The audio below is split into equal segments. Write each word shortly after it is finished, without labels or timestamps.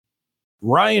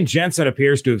Ryan Jensen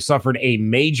appears to have suffered a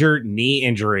major knee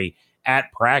injury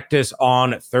at practice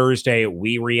on Thursday.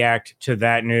 We react to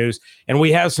that news, and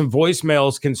we have some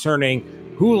voicemails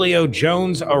concerning Julio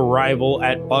Jones' arrival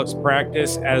at Bucs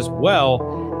practice, as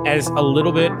well as a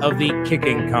little bit of the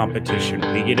kicking competition.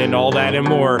 We get into all that and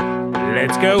more.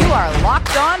 Let's go. You are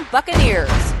Locked On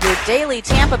Buccaneers, your daily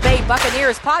Tampa Bay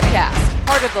Buccaneers podcast,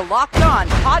 part of the Locked On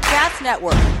Podcast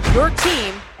Network, your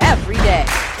team every day.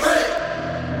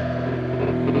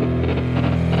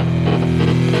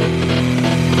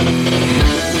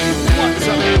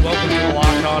 Welcome to the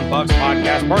Locked On Bucs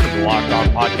podcast, part of the Locked On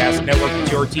Podcast Network.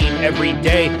 It's your team every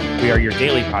day. We are your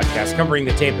daily podcast covering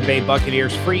the Tampa Bay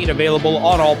Buccaneers, free and available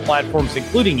on all platforms,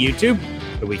 including YouTube.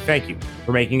 And we thank you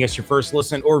for making us your first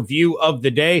listen or view of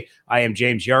the day. I am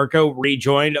James Yarko,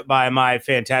 rejoined by my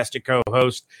fantastic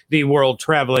co-host, the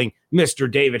world-traveling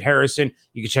Mr. David Harrison.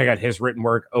 You can check out his written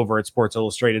work over at Sports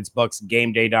Illustrated's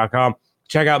BucsGameDay.com.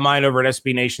 Check out mine over at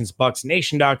SB Nation's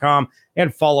BucsNation.com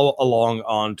and follow along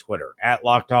on Twitter at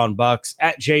LockedOnBucs,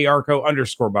 at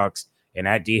JYarko_Bucs, and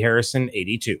at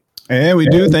DHarrison82. And we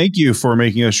do thank you for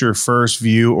making us your first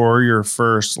view or your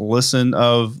first listen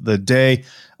of the day.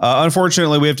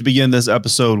 Unfortunately, we have to begin this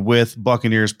episode with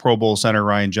Buccaneers Pro Bowl center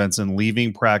Ryan Jensen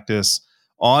leaving practice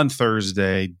on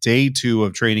Thursday, day 2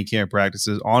 of training camp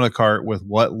practices, on a cart with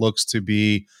what looks to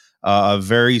be a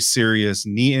very serious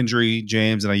knee injury,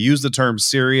 James. And I use the term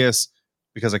serious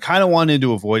because I kind of wanted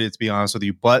to avoid it, to be honest with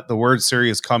you. But the word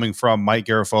serious coming from Mike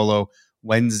Garafolo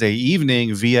Wednesday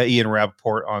evening via Ian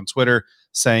Rappaport on Twitter,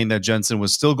 saying that Jensen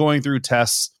was still going through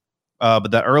tests,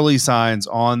 but that early signs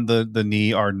on the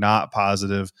knee are not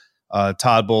positive.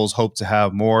 Todd Bowles hope to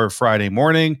have more Friday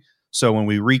morning. So when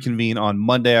we reconvene on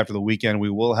Monday after the weekend, we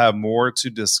will have more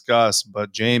to discuss.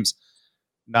 But James,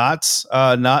 not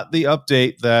the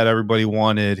update that everybody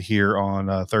wanted here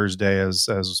on Thursday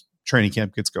as training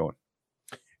camp gets going.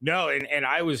 No, and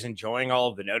I was enjoying all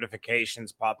of the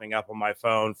notifications popping up on my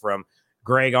phone from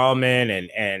Greg Allman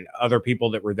and other people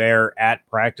that were there at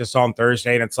practice on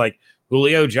Thursday. And it's like,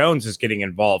 Julio Jones is getting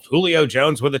involved. Julio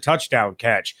Jones with a touchdown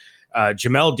catch.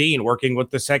 Jamel Dean working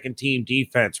with the second team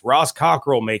defense. Ross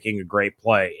Cockrell making a great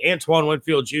play. Antoine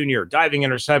Winfield Jr. diving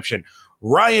interception.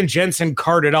 Ryan Jensen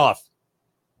carted off.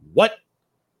 What?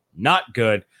 Not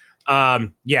good.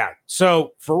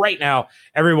 So for right now,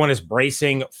 everyone is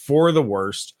bracing for the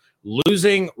worst.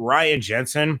 Losing Ryan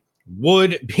Jensen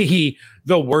would be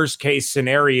the worst case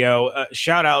scenario.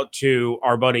 Shout out to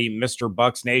our buddy, Mr.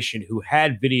 Bucs Nation, who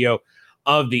had video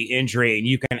of the injury, and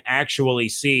you can actually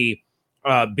see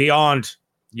beyond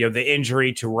the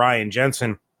injury to Ryan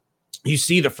Jensen, you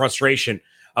see the frustration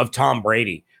of Tom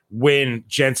Brady when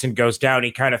Jensen goes down.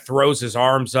 He kind of throws his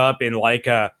arms up in like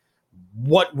a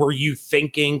 "what were you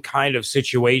thinking" kind of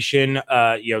situation,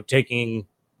 taking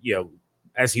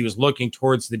as he was looking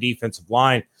towards the defensive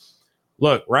line.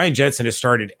 Look, Ryan Jensen has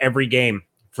started every game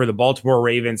for the Baltimore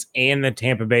Ravens and the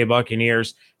Tampa Bay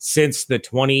Buccaneers since the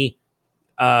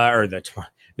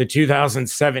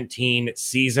 2017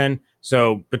 season.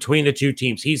 So between the two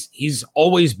teams, he's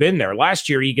always been there. Last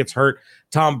year he gets hurt.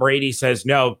 Tom Brady says,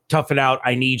 "No, tough it out.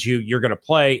 I need you. You're going to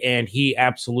play," and he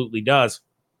absolutely does.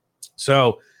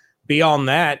 So beyond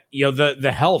that,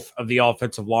 the health of the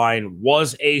offensive line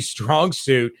was a strong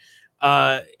suit.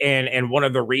 And one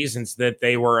of the reasons that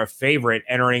they were a favorite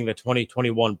entering the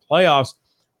 2021 playoffs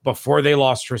before they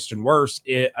lost Tristan Wirfs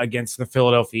against the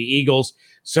Philadelphia Eagles.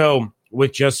 So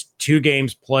with just 2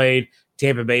 games played,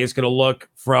 Tampa Bay is going to look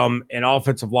from an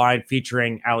offensive line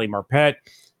featuring Ali Marpet,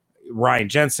 Ryan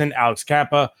Jensen, Alex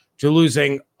Kappa, to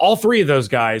losing all 3 of those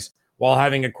guys while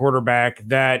having a quarterback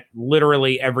that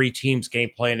literally every team's game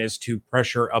plan is to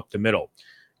pressure up the middle.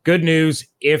 Good news,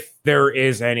 if there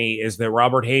is any, is that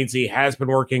Robert Hainsey has been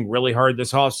working really hard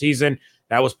this offseason.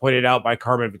 That was pointed out by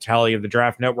Carmen Vitale of the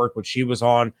Draft Network, which she was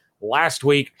on last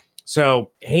week.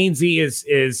 So Hainsey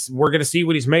is we're going to see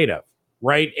what he's made of,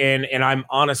 right? And I'm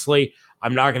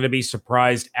not going to be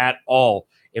surprised at all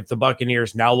if the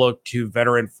Buccaneers now look to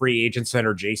veteran free agent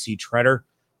center J.C. Tretter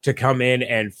to come in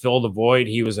and fill the void.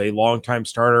 He was a longtime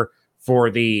starter for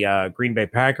the Green Bay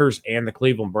Packers and the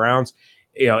Cleveland Browns.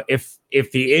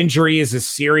 If the injury is as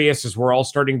serious as we're all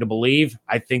starting to believe,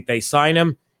 I think they sign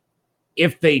him.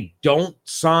 If they don't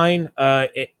sign,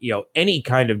 any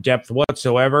kind of depth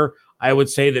whatsoever, I would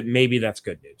say that maybe that's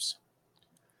good news.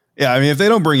 Yeah, I mean, if they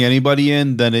don't bring anybody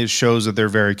in, then it shows that they're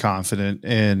very confident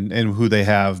in who they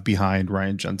have behind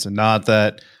Ryan Jensen. Not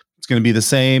that it's going to be the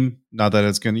same. Not that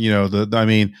it's going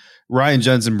to, Ryan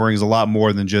Jensen brings a lot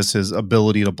more than just his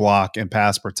ability to block and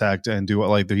pass protect and do it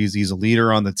like that. He's a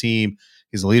leader on the team.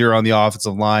 He's a leader on the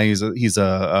offensive line. He's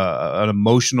an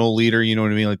emotional leader. You know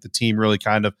what I mean? Like the team really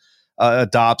kind of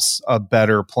adopts a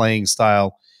better playing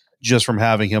style just from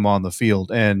having him on the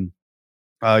field. And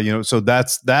so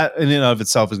that in and of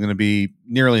itself is going to be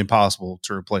nearly impossible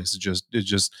to replace. It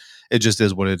just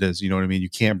is what it is. You know what I mean? You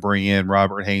can't bring in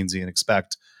Robert Hainsey and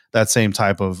expect that same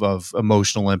type of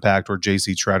emotional impact, or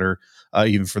JC Treader,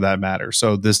 even for that matter.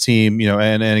 So this team,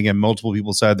 and again, multiple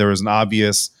people said there was an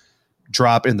obvious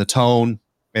drop in the tone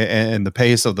and the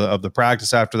pace of the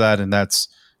practice after that, and that's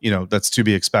to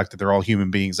be expected. They're all human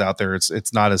beings out there.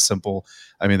 It's not as simple.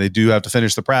 I mean, they do have to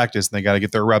finish the practice, and they got to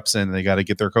get their reps in, and they got to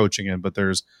get their coaching in. But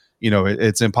there's,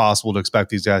 it's impossible to expect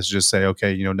these guys to just say,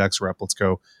 okay, next rep, let's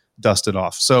go dust it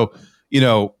off. So,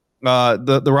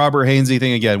 the Robert Hainsey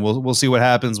thing, again, we'll see what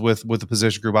happens with the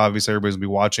position group. Obviously, everybody's gonna be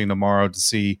watching tomorrow to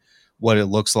see what it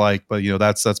looks like. But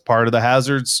that's part of the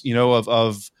hazards,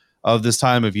 of this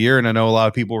time of year. And I know a lot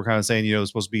of people were kind of saying, it's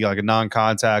supposed to be like a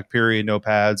non-contact period, no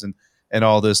pads and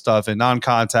all this stuff. And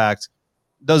non-contact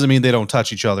doesn't mean they don't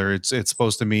touch each other. It's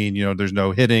supposed to mean, there's no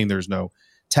hitting, there's no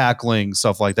tackling,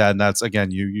 stuff like that. And that's,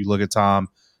 again, you look at Tom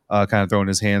kind of throwing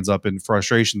his hands up in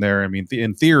frustration there. I mean,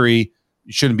 in theory,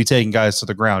 you shouldn't be taking guys to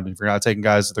the ground. If you're not taking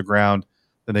guys to the ground,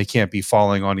 then they can't be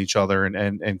falling on each other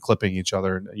and clipping each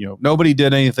other. And, nobody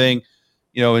did anything,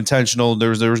 intentional.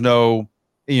 There was no,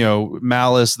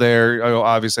 malice there.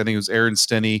 Obviously, I think it was Aaron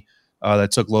Stinney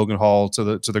that took Logan Hall to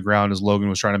the ground as Logan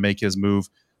was trying to make his move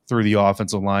through the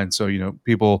offensive line. So,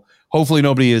 people, hopefully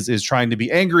nobody is trying to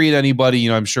be angry at anybody.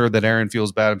 I'm sure that Aaron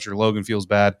feels bad. I'm sure Logan feels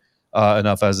bad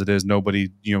enough as it is. Nobody,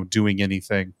 doing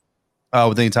anything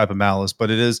with any type of malice.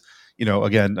 But it is,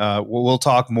 again, we'll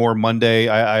talk more Monday,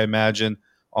 I imagine,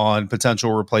 on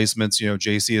potential replacements.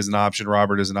 JC is an option,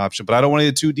 Robert is an option. But I don't want to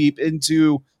get too deep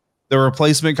into the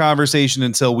replacement conversation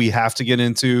until we have to get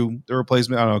into the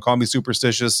replacement. I don't know, call me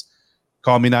superstitious,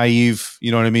 call me naive,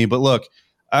 you know what I mean? But look,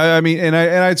 I mean, and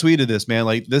I tweeted this, man,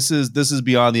 like this is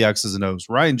beyond the X's and O's.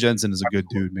 Ryan Jensen is a good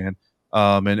dude, man.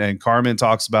 And Carmen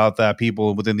talks about that.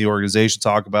 People within the organization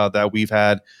talk about that. We've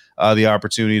had the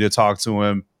opportunity to talk to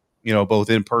him, both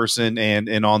in person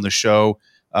and on the show.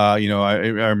 I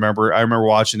remember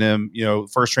watching him,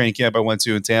 first training camp I went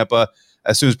to in Tampa.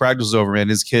 As soon as practice was over, man,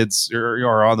 his kids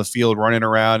are on the field running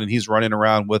around, and he's running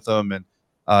around with them. And,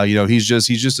 he's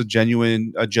just a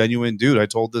genuine dude. I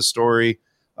told this story,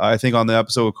 I think, on the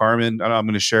episode with Carmen. I'm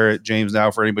going to share it, James, now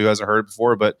for anybody who hasn't heard it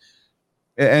before. But,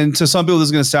 and to some people, this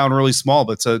is going to sound really small,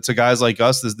 but to guys like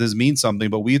us, this means something.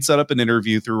 But we had set up an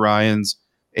interview through Ryan's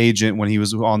agent when he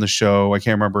was on the show. I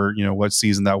can't remember, what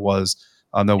season that was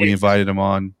that we invited him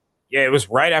on. Yeah, it was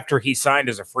right after he signed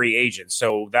as a free agent.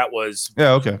 So that was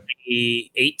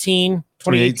 2018.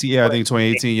 Yeah, I think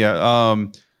 2018. Yeah.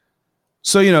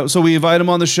 So we invite him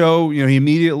on the show. He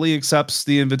immediately accepts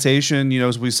the invitation.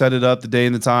 So we set it up the day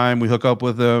and the time. We hook up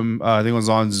with him. I think it was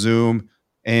on Zoom.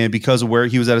 And because of where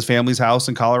he was at his family's house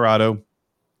in Colorado,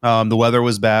 the weather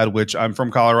was bad, which I'm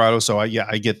from Colorado. So I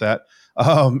get that.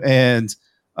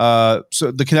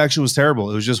 So the connection was terrible.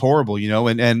 It was just horrible,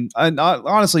 and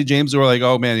honestly, James, were like,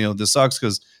 oh man, this sucks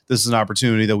because this is an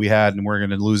opportunity that we had and we're going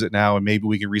to lose it now. And maybe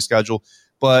we can reschedule,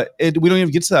 but we don't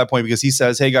even get to that point because he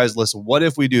says, hey guys, listen, what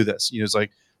if we do this? It's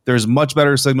like, there's much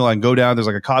better signal. I can go down. There's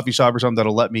like a coffee shop or something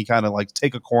that'll let me kind of like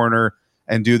take a corner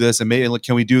and do this. And maybe, like,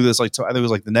 can we do this? Like, I think it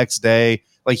was like the next day,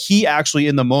 like he actually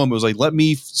in the moment was like, let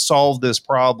me solve this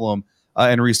problem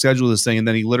and reschedule this thing. And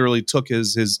then he literally took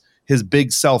his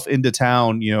big self into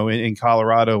town, in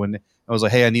Colorado. And I was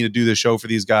like, hey, I need to do this show for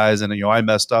these guys. And, I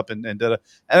messed up and did it.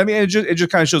 And I mean, it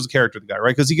just kind of shows the character of the guy,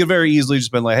 right? Because he could very easily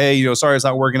just been like, hey, sorry, it's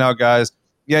not working out, guys.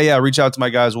 Yeah. Reach out to my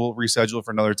guys. We'll reschedule it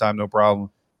for another time. No problem.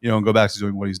 And go back to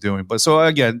doing what he's doing. But so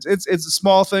again, it's a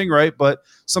small thing, right? But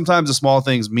sometimes the small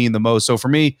things mean the most. So for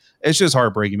me, it's just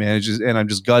heartbreaking, man. And I'm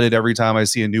just gutted every time I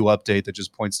see a new update that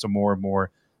just points to more and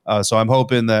more. So I'm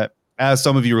hoping that, as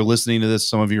some of you are listening to this,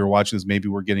 some of you are watching this, maybe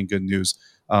we're getting good news,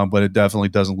 but it definitely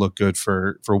doesn't look good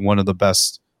for one of the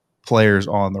best players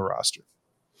on the roster.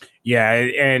 Yeah,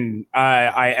 and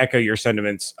I echo your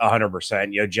sentiments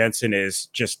 100%. Jensen is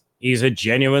he's a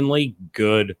genuinely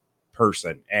good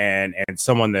person and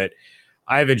someone that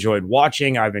I've enjoyed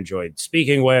watching, I've enjoyed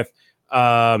speaking with.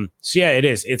 So yeah, it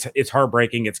is. It's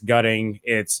heartbreaking. It's gutting.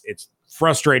 It's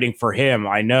frustrating for him.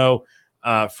 I know.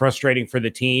 Frustrating for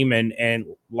the team. And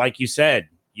like you said,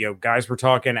 guys were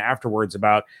talking afterwards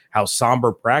about how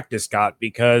somber practice got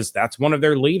because that's one of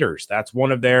their leaders. That's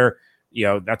one of their,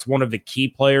 that's one of the key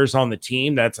players on the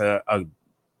team. That's a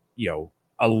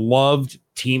loved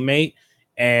teammate.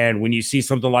 And when you see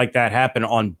something like that happen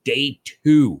on day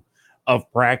 2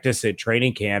 of practice at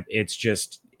training camp,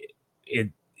 it's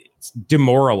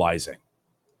demoralizing.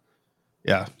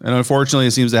 Yeah, and unfortunately,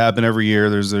 it seems to happen every year.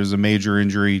 There's a major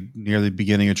injury near the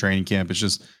beginning of training camp. It's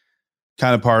just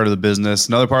kind of part of the business.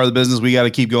 Another part of the business, we got to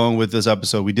keep going with this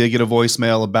episode. We did get a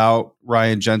voicemail about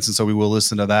Ryan Jensen, so we will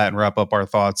listen to that and wrap up our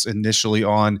thoughts initially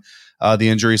on the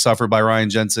injury suffered by Ryan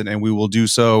Jensen, and we will do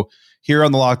so here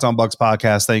on the Locked On Bucs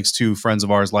podcast, thanks to friends of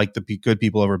ours like the good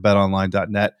people over at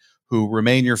betonline.net, who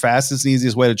remain your fastest and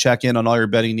easiest way to check in on all your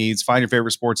betting needs. Find your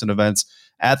favorite sports and events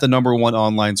at the #1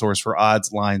 online source for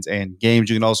odds, lines, and games.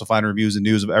 You can also find reviews and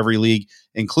news of every league,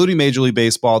 including Major League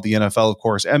Baseball, the NFL, of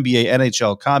course, NBA,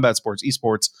 NHL, combat sports,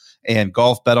 esports, and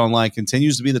golf. BetOnline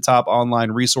continues to be the top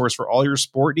online resource for all your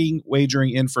sporting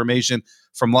wagering information,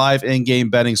 from live in-game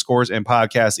betting, scores, and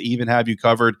podcasts. Even have you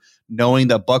covered, knowing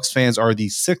that Bucs fans are the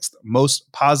 6th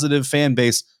most positive fan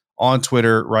base on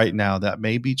Twitter right now. That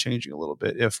may be changing a little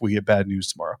bit if we get bad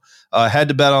news tomorrow. Head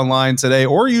to BetOnline today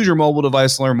or use your mobile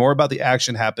device to learn more about the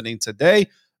action happening today.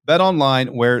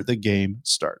 BetOnline, where the game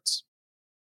starts.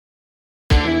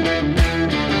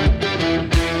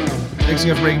 Thanks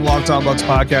again for making Locked On Bucs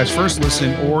podcast first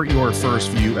listen or your first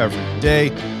view every day.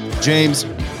 James,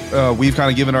 we've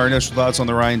kind of given our initial thoughts on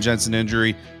the Ryan Jensen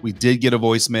injury. We did get a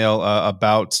voicemail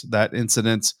about that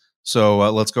incident. So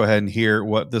let's go ahead and hear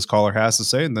what this caller has to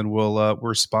say, and then we'll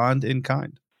respond in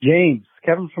kind. James,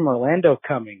 Kevin from Orlando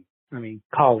calling,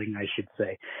 I should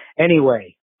say.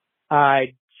 Anyway,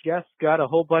 I just got a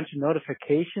whole bunch of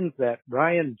notifications that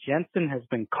Ryan Jensen has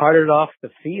been carted off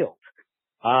the field.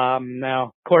 Now,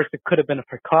 of course, it could have been a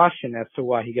precaution as to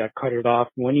why he got carted off.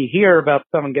 When you hear about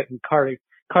someone getting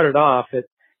carted off, it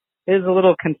is a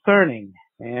little concerning.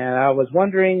 And I was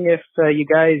wondering if you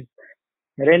guys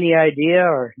had any idea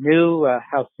or knew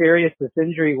how serious this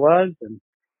injury was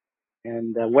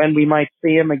and when we might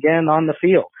see him again on the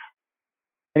field.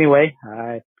 Anyway,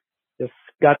 I just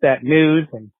got that news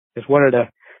and just wanted to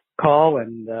call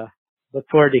and look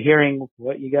forward to hearing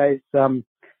what you guys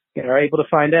are able to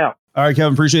find out. All right,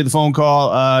 Kevin, appreciate the phone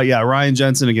call. Ryan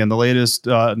Jensen, again, the latest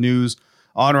news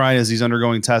on Ryan is he's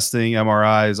undergoing testing,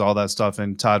 MRIs, all that stuff.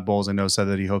 And Todd Bowles, I know, said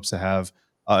that he hopes to have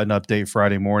an update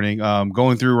Friday morning.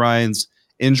 Going through Ryan's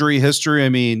injury history,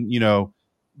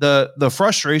 the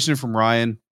frustration from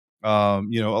Ryan, a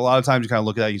lot of times you kind of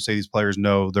look at that, you say these players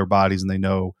know their bodies and they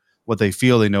know what they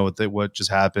feel, they know what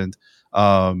just happened.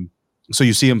 So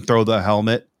you see him throw the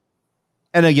helmet.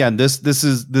 And again, this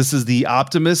is the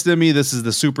optimist in me. This is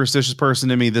the superstitious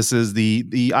person in me. This is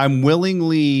the I'm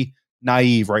willingly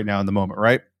naive right now in the moment,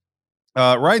 right?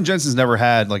 Ryan Jensen's never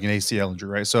had like an ACL injury,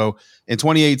 right? So in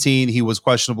 2018, he was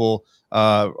questionable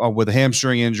with a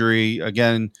hamstring injury.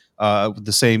 Again,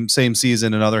 the same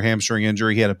season, another hamstring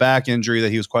injury. He had a back injury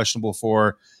that he was questionable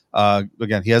for.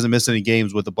 Again, he hasn't missed any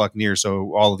games with the Buccaneers,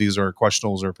 so all of these are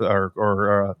questionables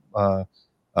or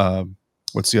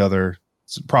what's the other?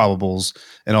 Probables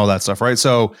and all that stuff, right?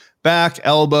 So back,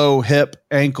 elbow, hip,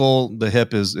 ankle. The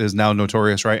hip is now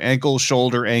notorious, right? Ankle,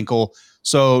 shoulder, ankle.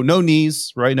 So no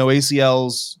knees, right? No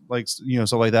ACLs,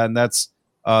 stuff like that. And that's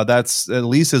at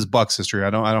least his Bucs history. I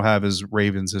don't have his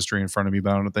Ravens history in front of me,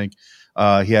 but I don't think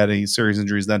he had any serious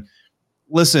injuries then.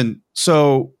 Listen,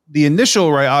 so the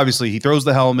initial, right? Obviously, he throws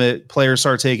the helmet. Players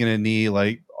start taking a knee.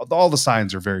 Like all the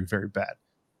signs are very, very bad.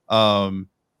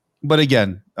 But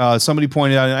again, somebody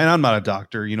pointed out, and I'm not a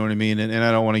doctor, you know what I mean? And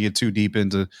I don't want to get too deep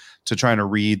into trying to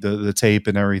read the tape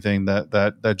and everything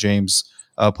that James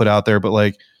put out there. But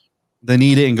like the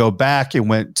knee didn't go back, it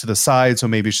went to the side. So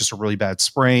maybe it's just a really bad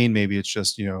sprain. Maybe it's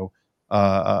just, an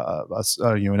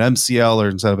MCL or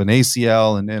instead of an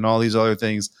ACL and all these other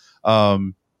things.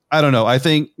 I don't know. I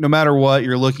think no matter what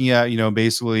you're looking at,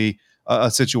 basically a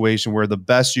situation where the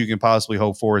best you can possibly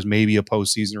hope for is maybe a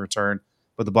postseason return.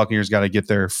 But the Buccaneers got to get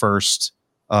there first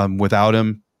without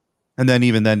him. And then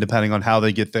even then, depending on how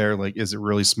they get there, like, is it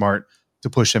really smart to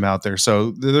push him out there?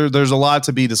 So there's a lot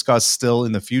to be discussed still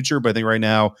in the future. But I think right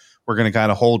now we're going to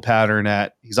kind of hold pattern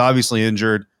at he's obviously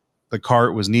injured. The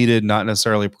cart was needed, not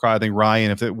necessarily. I think Ryan,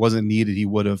 if it wasn't needed, he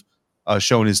would have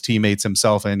shown his teammates,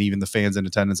 himself, and even the fans in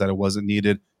attendance that it wasn't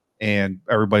needed. And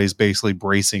everybody's basically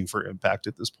bracing for impact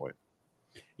at this point.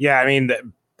 Yeah,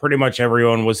 pretty much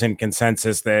everyone was in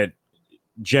consensus that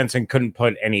Jensen couldn't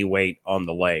put any weight on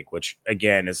the leg, which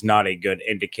again is not a good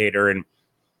indicator. And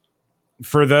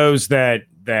for those that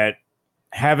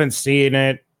haven't seen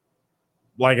it,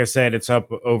 like I said, it's up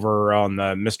over on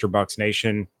the Mr. Bucks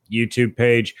Nation YouTube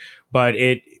page, but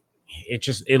it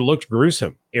looked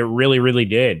gruesome. It really, really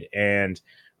did. And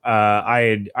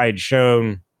I had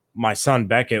shown my son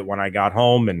Beckett when I got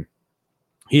home, and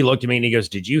he looked at me and he goes,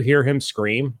 "Did you hear him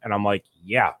scream?" And I'm like,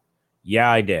 yeah,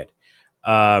 I did.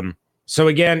 So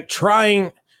again,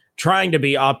 trying to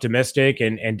be optimistic,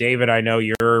 and David, I know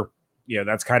you're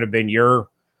that's kind of been your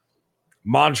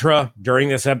mantra during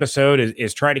this episode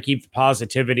is try to keep the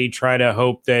positivity, try to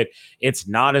hope that it's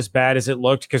not as bad as it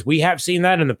looked, because we have seen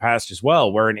that in the past as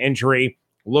well, where an injury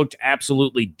looked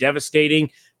absolutely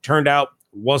devastating, turned out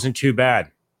wasn't too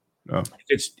bad. Oh.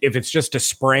 If it's just a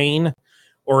sprain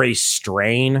or a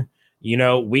strain,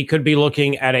 we could be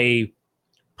looking at a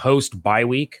post bye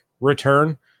week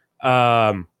return.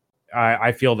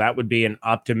 I feel that would be an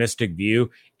optimistic view.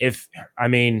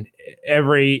 Everyone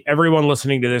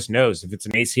listening to this knows if it's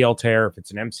an ACL tear, if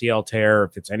it's an MCL tear,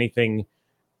 if it's anything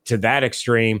to that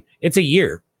extreme, it's a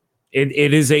year.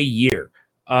 It is a year,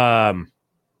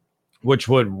 which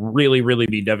would really, really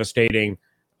be devastating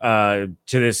to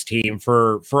this team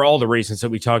for all the reasons that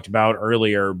we talked about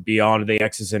earlier, beyond the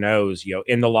X's and O's,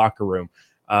 in the locker room,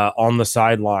 on the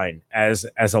sideline, as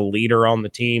a leader on the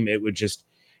team. It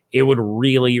would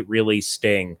really, really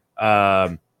sting.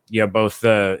 Both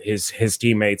his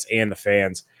teammates and the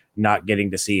fans not getting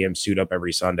to see him suit up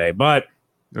every Sunday. But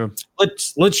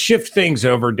let's shift things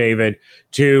over, David,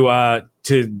 to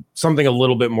something a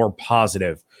little bit more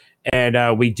positive.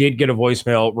 And we did get a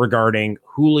voicemail regarding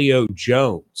Julio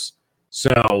Jones. So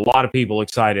a lot of people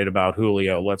excited about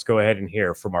Julio. Let's go ahead and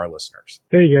hear from our listeners.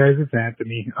 Hey guys, it's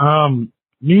Anthony.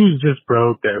 News just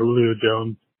broke that Julio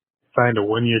Jones signed a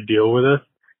 1-year deal with us.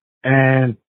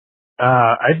 And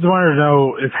I just wanted to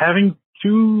know, is having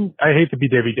I hate to be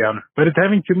Debbie Downer, but it's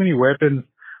having too many weapons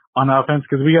on offense,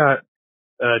 because we got,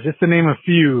 just to name a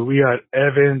few, we got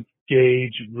Evans,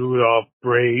 Gage, Rudolph,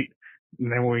 Brait,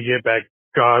 and then when we get back,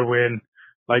 Godwin.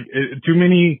 Like, too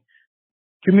many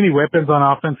weapons on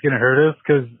offense going to hurt us,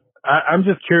 because I'm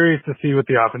just curious to see what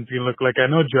the offense is going to look like. I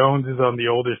know Jones is on the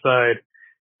older side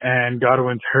and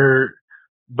Godwin's hurt,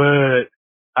 but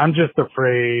I'm just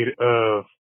afraid of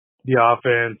the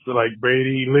offense. Like,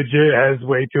 Brady legit has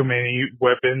way too many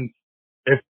weapons.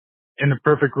 If in the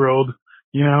perfect world,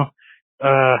 I'm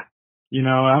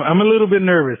a little bit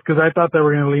nervous, because I thought that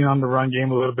we're going to lean on the run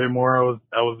game a little bit more. I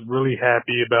was really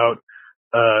happy about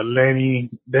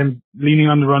them leaning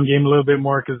on the run game a little bit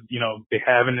more, because they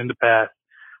haven't in the past.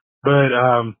 But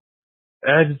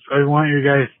I want your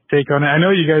guys' take on it. I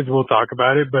know you guys will talk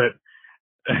about it, but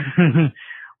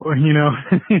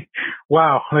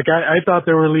wow. Like, I thought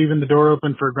they were leaving the door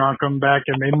open for Gronk coming back,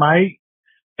 and they might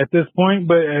at this point,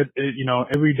 but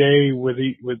every day with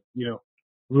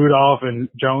Rudolph and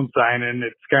Jones signing,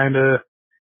 it's kind of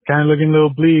looking a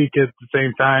little bleak at the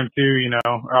same time too.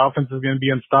 Our offense is going to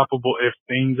be unstoppable if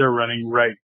things are running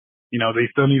right. They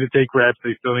still need to take reps.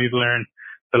 They still need to learn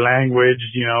the language.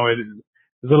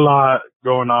 There's a lot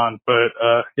going on, but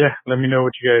let me know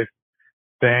what you guys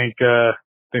think.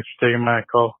 Thanks for taking my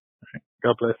call.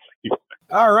 God bless you.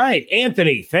 All right,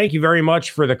 Anthony, thank you very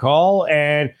much for the call.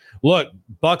 And look,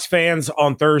 Bucs fans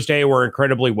on Thursday were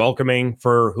incredibly welcoming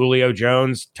for Julio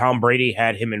Jones. Tom Brady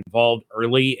had him involved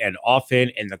early and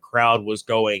often, and the crowd was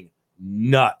going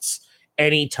nuts.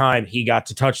 Anytime he got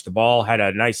to touch the ball, had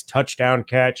a nice touchdown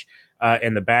catch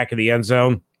in the back of the end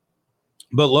zone.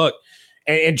 But look,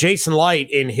 and Jason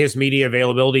Light, in his media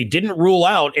availability, didn't rule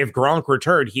out if Gronk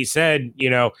returned. He said,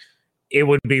 it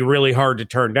would be really hard to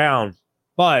turn down.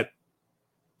 But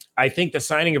I think the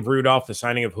signing of Rudolph, the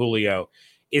signing of Julio,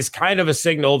 is kind of a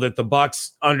signal that the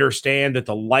Bucs understand that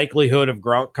the likelihood of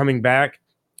Gronk coming back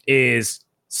is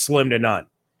slim to none.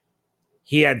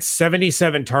 He had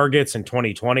 77 targets in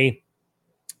 2020.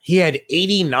 He had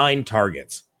 89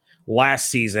 targets last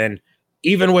season.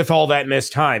 Even with all that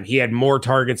missed time, he had more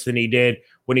targets than he did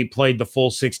when he played the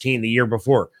full 16 the year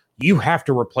before. You have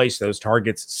to replace those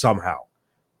targets somehow.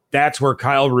 That's where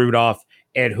Kyle Rudolph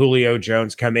and Julio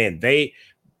Jones come in. I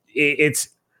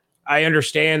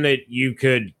understand that you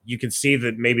could see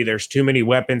that maybe there's too many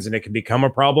weapons and it could become a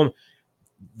problem.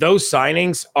 Those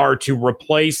signings are to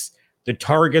replace the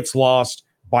targets lost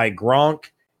by Gronk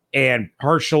and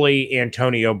partially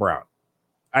Antonio Brown.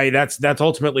 That's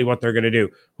ultimately what they're going to do.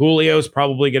 Julio's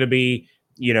probably going to be,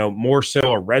 more so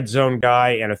a red zone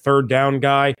guy and a third down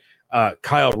guy.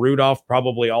 Kyle Rudolph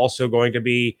probably also going to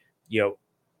be,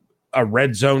 a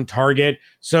red zone target.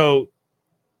 So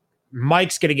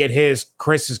Mike's going to get his,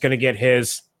 Chris is going to get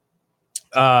his.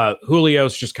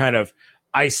 Julio's just kind of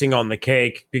icing on the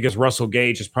cake, because Russell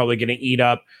Gage is probably going to eat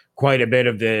up quite a bit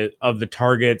of the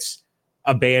targets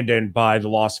abandoned by the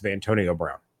loss of Antonio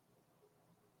Brown.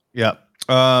 Yeah.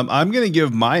 I'm going to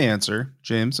give my answer,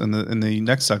 James, in the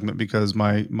next segment, because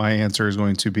my answer is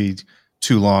going to be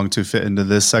too long to fit into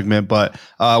this segment, but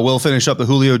we'll finish up the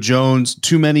Julio Jones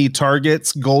too many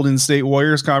targets Golden State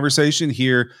Warriors conversation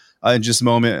here in just a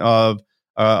moment of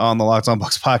on the Locked On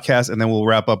Bucs podcast, and then we'll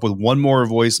wrap up with one more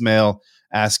voicemail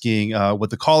asking what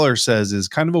the caller says is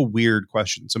kind of a weird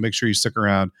question. So make sure you stick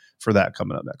around for that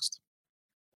coming up next.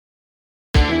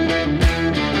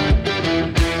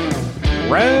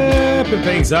 Wrapping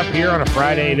things up here on a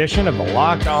Friday edition of the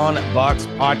Locked On Bucs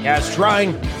podcast,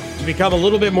 trying to become a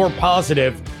little bit more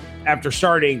positive after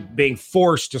being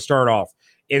forced to start off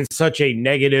in such a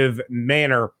negative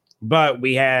manner. But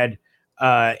we had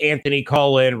Anthony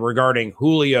call in regarding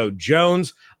Julio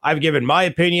Jones. I've given my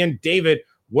opinion. David,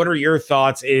 what are your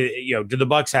thoughts? Do the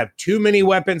Bucs have too many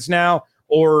weapons now,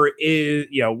 or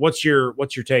what's your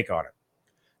take on it?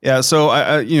 Yeah, so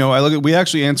we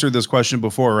actually answered this question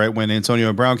before, right? When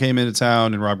Antonio Brown came into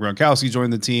town and Rob Gronkowski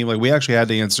joined the team, like we actually had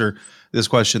to answer this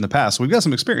question in the past. So we've got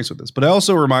some experience with this, but it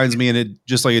also reminds me, and it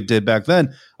just like it did back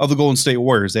then, of the Golden State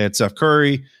Warriors. They had Steph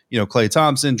Curry, Klay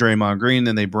Thompson, Draymond Green,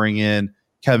 then they bring in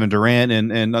Kevin Durant,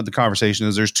 and the conversation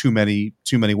is there's too many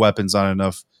weapons on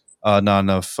not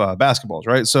enough basketballs,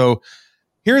 right? So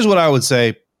here's what I would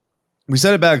say. We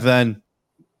said it back then.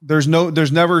 There's no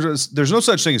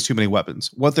such thing as too many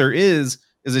weapons. What there is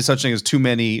a such thing as too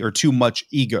many or too much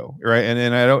ego, right?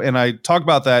 And I talk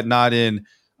about that not in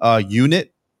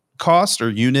unit cost or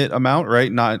unit amount,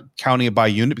 right? Not counting it by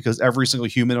unit, because every single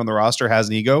human on the roster has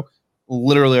an ego.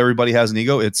 Literally everybody has an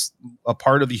ego. It's a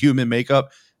part of the human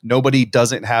makeup. Nobody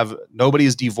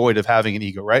is devoid of having an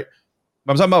ego, right?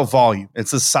 I'm talking about volume.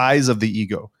 It's the size of the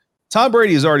ego. Tom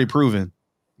Brady has already proven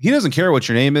he doesn't care what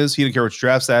your name is. He doesn't care what your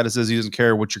draft status is. He doesn't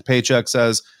care what your paycheck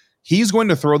says. He's going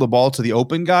to throw the ball to the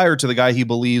open guy or to the guy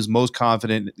he's most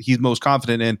confident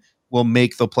in will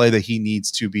make the play that he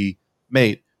needs to be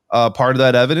made. Part of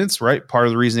that evidence, right? Part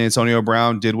of the reason Antonio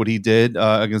Brown did what he did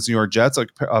against the New York Jets,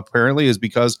 apparently, is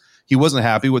because he wasn't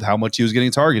happy with how much he was getting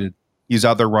targeted. He's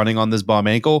out there running on this bum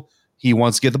ankle. He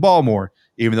wants to get the ball more,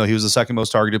 even though he was the second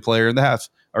most targeted player in the half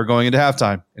or going into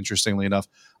halftime, interestingly enough.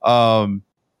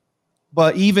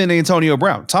 But even Antonio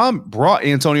Brown, Tom brought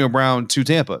Antonio Brown to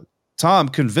Tampa. Tom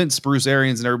convinced Bruce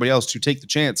Arians and everybody else to take the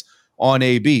chance on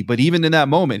AB. But even in that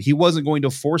moment, he wasn't going to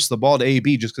force the ball to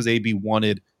AB just because AB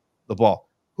wanted the ball.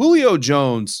 Julio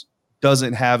Jones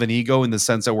doesn't have an ego in the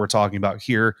sense that we're talking about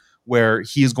here, where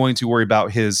he is going to worry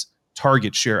about his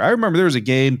target share. I remember there was a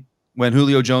game when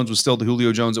Julio Jones was still the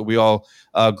Julio Jones that we all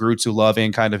grew to love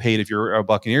and kind of hate if you're a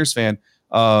Buccaneers fan,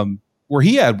 where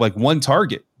he had like one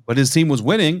target, but his team was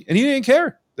winning and he didn't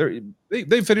care.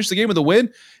 They finished the game with a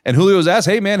win, and Julio was asked,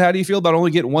 "Hey man, how do you feel about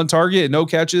only getting one target and no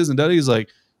catches?" And Dudley's like,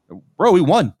 "Bro, we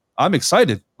won. I'm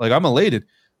excited. Like, I'm elated."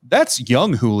 That's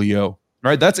young Julio,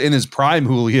 right? That's in his prime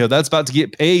Julio. That's about to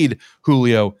get paid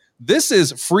Julio. This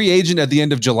is free agent at the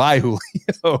end of July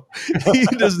Julio.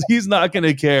 He's not going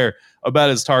to care about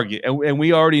his target. And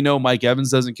we already know Mike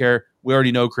Evans doesn't care. We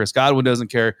already know Chris Godwin doesn't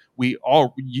care.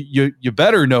 You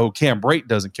better know Cam Brate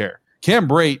doesn't care. Cam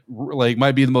Brate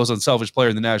might be the most unselfish player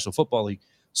in the National Football League.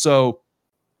 So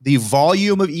the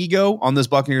volume of ego on this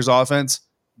Buccaneers offense,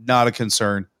 not a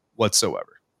concern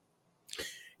whatsoever.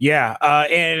 Yeah,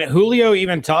 and Julio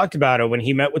even talked about it when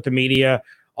he met with the media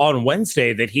on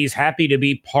Wednesday, that he's happy to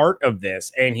be part of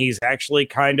this, and he's actually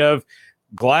kind of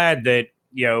glad that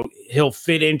he'll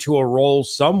fit into a role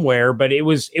somewhere. But it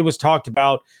was talked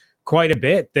about quite a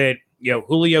bit that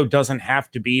Julio doesn't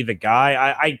have to be the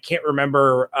guy. I can't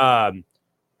remember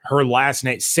her last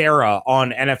name, Sarah,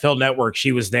 on NFL Network.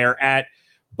 She was there at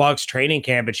Bucs training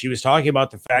camp, and she was talking about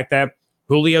the fact that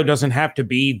Julio doesn't have to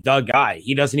be the guy.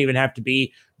 He doesn't even have to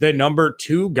be the number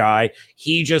 2 guy.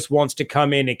 He just wants to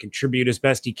come in and contribute as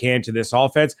best he can to this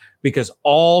offense, because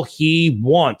all he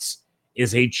wants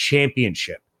is a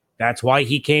championship. That's why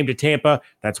he came to Tampa.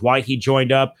 That's why he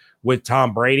joined up with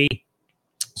Tom Brady.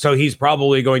 So he's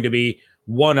probably going to be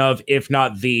one of, if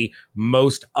not the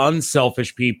most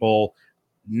unselfish people,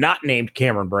 not named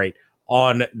Cameron Brate,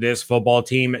 on this football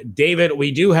team. David,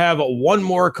 we do have one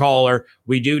more caller.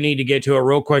 We do need to get to it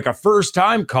real quick. A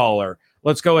first-time caller.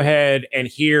 Let's go ahead and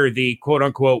hear the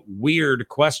quote-unquote weird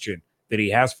question that he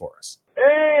has for us.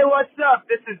 Hey, what's up?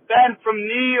 This is Ben from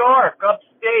New York,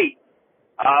 upstate.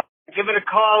 Giving a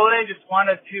call in. Just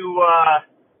wanted to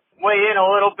weigh in a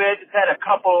little bit. Just had a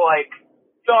couple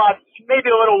thoughts, maybe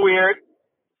a little weird.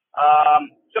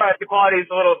 Sorry if the quality is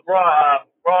a little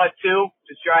broad too.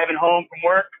 Just driving home from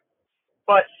work.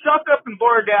 But suck up and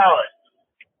Borregales.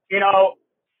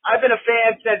 I've been a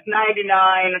fan since '99.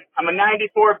 I'm a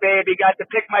 '94 baby. Got to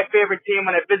pick my favorite team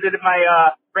when I visited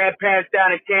my grandparents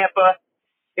down in Tampa.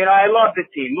 I love the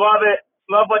team. Love it.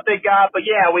 Love what they got. But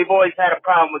yeah, we've always had a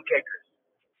problem with kickers.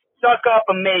 Suck up,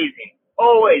 amazing.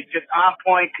 Always just on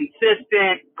point,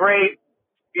 consistent, great.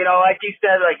 Like he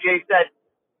said, like Jay said,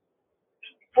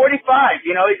 45,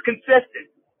 he's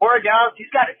consistent. Borregales, he's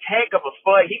got a tank of a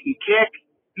foot. He can kick.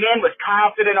 man was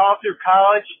confident all through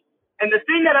college. And the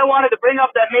thing that I wanted to bring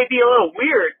up that may be a little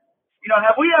weird,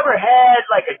 have we ever had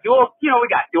like a dual, we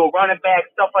got dual running back,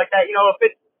 stuff like that.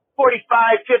 If it's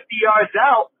 45, 50 yards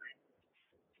out,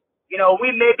 we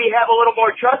maybe have a little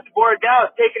more trust in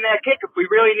Borregales taking that kick if we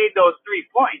really need those 3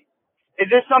 points. Is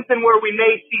this something where we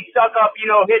may see Suckup,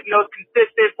 hitting those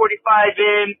consistent 45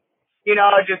 in,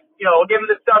 just, give him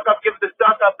the Suckup, and,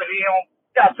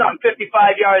 got something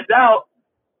 55 yards out.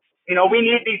 We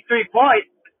need these 3 points.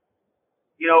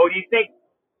 Do you think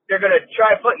they're going to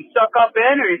try putting Suckup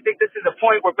in, or do you think this is a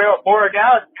point where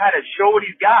Borregales kind of show what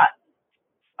he's got?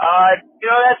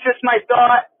 That's just my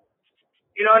thought.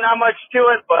 Not much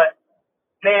to it, but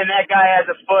man, that guy has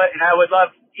a foot, and I would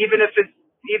love, even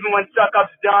when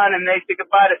Suckup's done and they say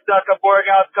goodbye to Suckup,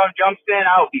 Borregales jumps in,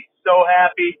 I would be so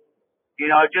happy.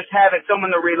 Just having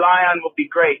someone to rely on will be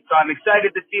great. So I'm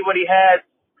excited to see what he has,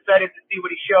 excited to see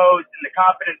what he shows, and the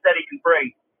confidence that he can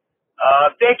bring.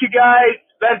 Thank you, guys.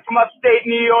 Ben from upstate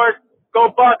New York.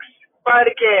 Go Bucks. Fire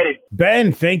the cannon.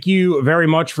 Ben, thank you very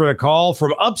much for the call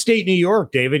from upstate New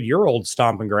York, David, your old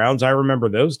stomping grounds. I remember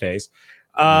those days.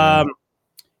 I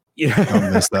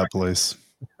miss that place.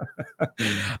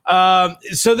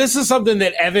 So this is something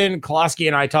that Evan Klosky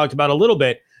and I talked about a little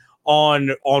bit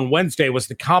on Wednesday, was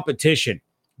the competition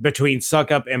between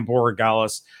Suckup and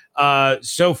Borregales.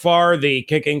 So far, the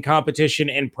kicking competition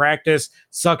in practice,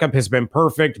 Suckup has been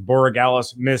perfect.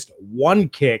 Borregales missed one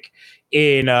kick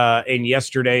in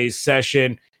yesterday's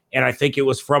session, and I think it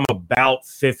was from about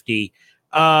 50.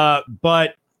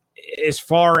 But as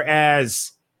far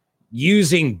as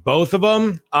using both of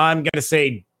them, I'm going to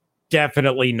say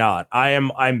definitely not.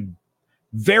 I'm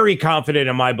very confident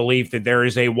in my belief that there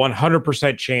is a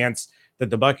 100% chance that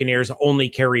the Buccaneers only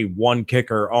carry one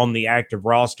kicker on the active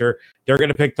roster. They're going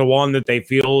to pick the one that they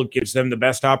feel gives them the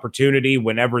best opportunity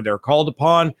whenever they're called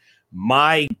upon.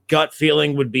 My gut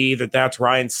feeling would be that that's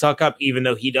Ryan Suckup, even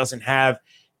though he doesn't have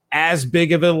as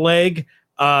big of a leg.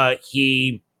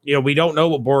 We don't know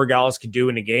what Borregales could do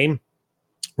in a game.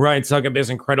 Ryan Suckup is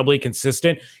incredibly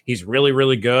consistent. He's really,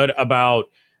 really good about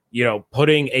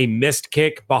putting a missed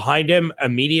kick behind him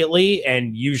immediately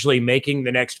and usually making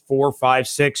the next 4, 5,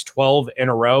 6, 12 in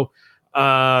a row.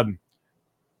 And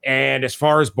as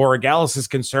far as Borregales is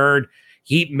concerned,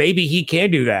 he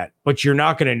can do that, but you're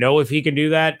not going to know if he can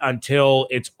do that until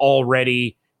it's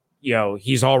already,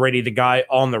 he's already the guy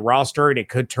on the roster, and it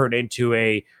could turn into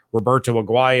a Roberto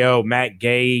Aguayo, Matt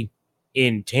Gay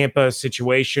in Tampa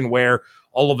situation where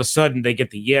all of a sudden they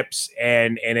get the yips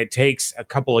and it takes a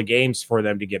couple of games for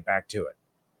them to get back to it.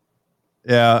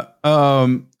 Yeah.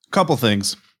 Couple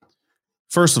things.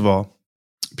 First of all,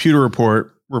 Pewter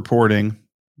Report reporting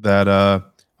that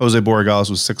Jose Borregales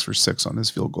was 6 for 6 on his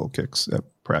field goal kicks at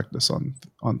practice on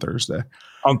Thursday.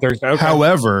 On Thursday. Okay.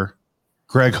 However,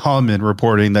 Greg Hallman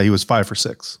reporting that he was 5 for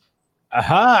 6.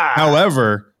 Aha.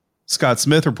 However, Scott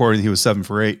Smith reporting he was 7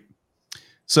 for 8.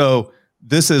 So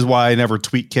this is why I never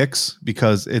tweet kicks,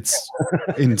 because it's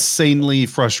insanely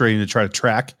frustrating to try to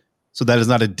track. So that is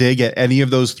not a dig at any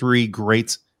of those 3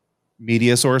 great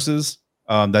media sources.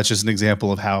 That's just an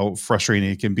example of how frustrating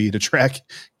it can be to track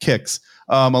kicks.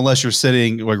 Unless you're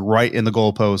sitting like right in the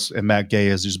goalpost and Matt Gay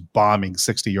is just bombing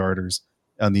 60-yarders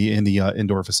in the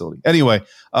indoor facility. Anyway,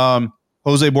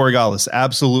 Jose Borregales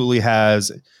absolutely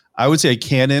has, I would say, a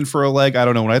cannon for a leg. I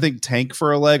don't know. When I think tank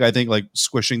for a leg, I think like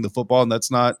squishing the football, and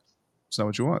that's not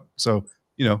what you want. So,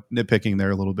 nitpicking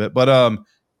there a little bit. But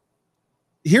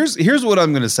here's what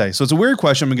I'm going to say. So it's a weird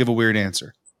question. I'm going to give a weird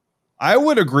answer. I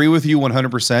would agree with you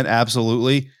 100%,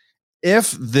 absolutely,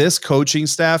 if this coaching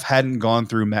staff hadn't gone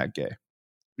through Matt Gay.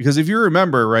 Because if you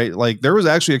remember, right, like there was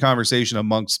actually a conversation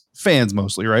amongst fans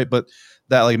mostly, right? But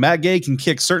that like Matt Gay can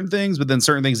kick certain things, but then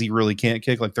certain things he really can't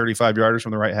kick, like 35-yarders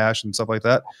from the right hash and stuff like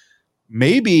that.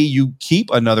 Maybe you keep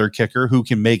another kicker who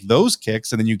can make those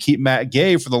kicks, and then you keep Matt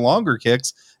Gay for the longer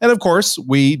kicks. And of course,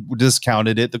 we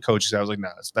discounted it. The coach said, I was like, nah,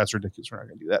 that's ridiculous. We're not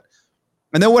going to do that.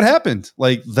 And then what happened?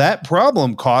 Like that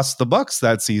problem cost the Bucs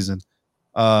that season.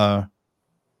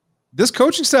 This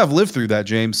coaching staff lived through that,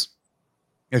 James.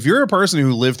 If you're a person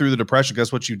who lived through the Depression,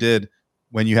 guess what you did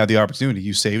when you had the opportunity?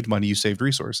 You saved money, you saved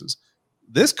resources.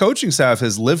 This coaching staff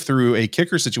has lived through a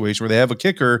kicker situation where they have a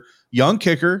kicker, young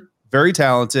kicker, very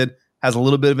talented, has a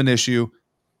little bit of an issue,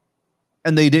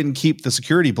 and they didn't keep the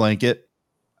security blanket.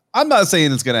 I'm not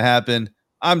saying it's going to happen.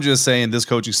 I'm just saying this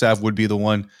coaching staff would be the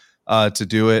one to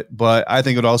do it. But I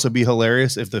think it would also be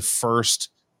hilarious if the first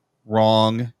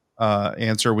wrong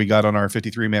answer we got on our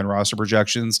 53-man roster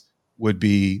projections would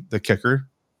be the kicker.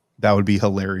 That would be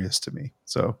hilarious to me.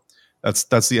 So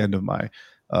that's the end of my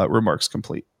remarks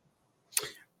complete.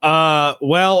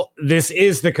 Well, this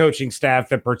is the coaching staff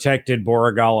that protected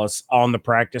Borregales on the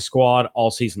practice squad all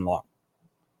season long.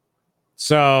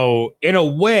 So in a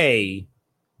way,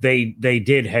 they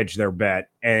did hedge their bet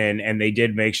and they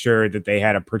did make sure that they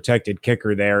had a protected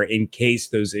kicker there in case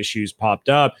those issues popped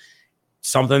up.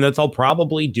 Something that they'll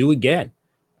probably do again.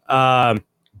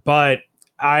 But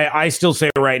I still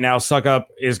say right now, Suckup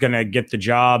is going to get the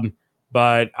job.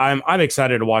 But I'm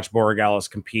excited to watch Borregales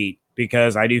compete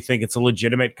because I do think it's a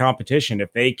legitimate competition.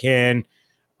 If they can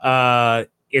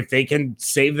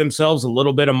save themselves a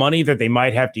little bit of money that they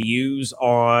might have to use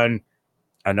on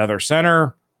another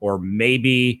center or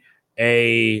maybe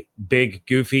a big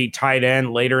goofy tight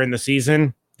end later in the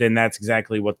season, then that's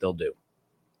exactly what they'll do.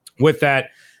 With that,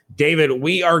 David,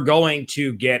 we are going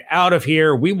to get out of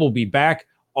here. We will be back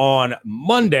on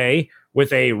Monday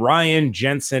with a Ryan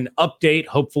Jensen update.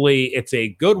 Hopefully it's a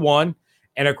good one.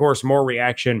 And of course, more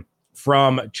reaction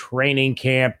from training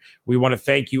camp. We want to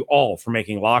thank you all for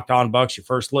making Locked On Bucs your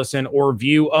first listen or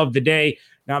view of the day.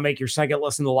 Now make your second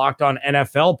listen to the Locked On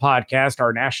NFL podcast.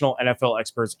 Our national NFL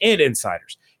experts and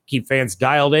insiders keep fans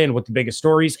dialed in with the biggest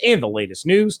stories and the latest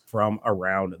news from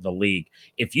around the league.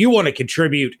 If you want to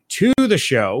contribute to the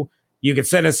show, you can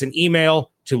send us an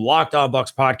email to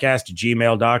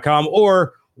lockedonbuckspodcast@gmail.com,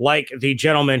 or like the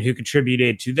gentleman who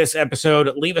contributed to this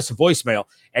episode, leave us a voicemail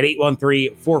at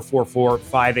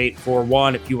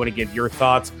 813-444-5841 if you want to give your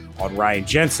thoughts on Ryan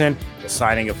Jensen, the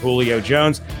signing of Julio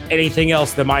Jones, anything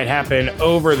else that might happen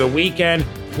over the weekend.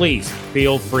 Please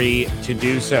feel free to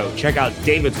do so. Check out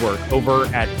David's work over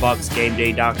at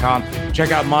BucksGameDay.com.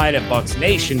 Check out mine at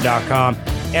BucksNation.com.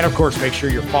 And of course, make sure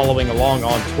you're following along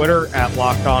on Twitter at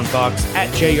LockedOnBucks, at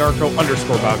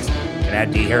JYarko_Bucks, and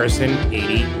at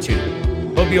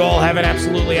DHarrison82. Hope you all have an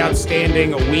absolutely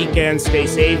outstanding weekend. Stay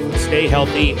safe, stay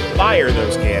healthy, fire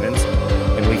those cannons.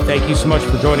 And we thank you so much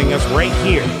for joining us right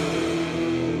here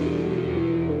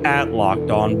at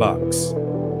Locked On Bucks.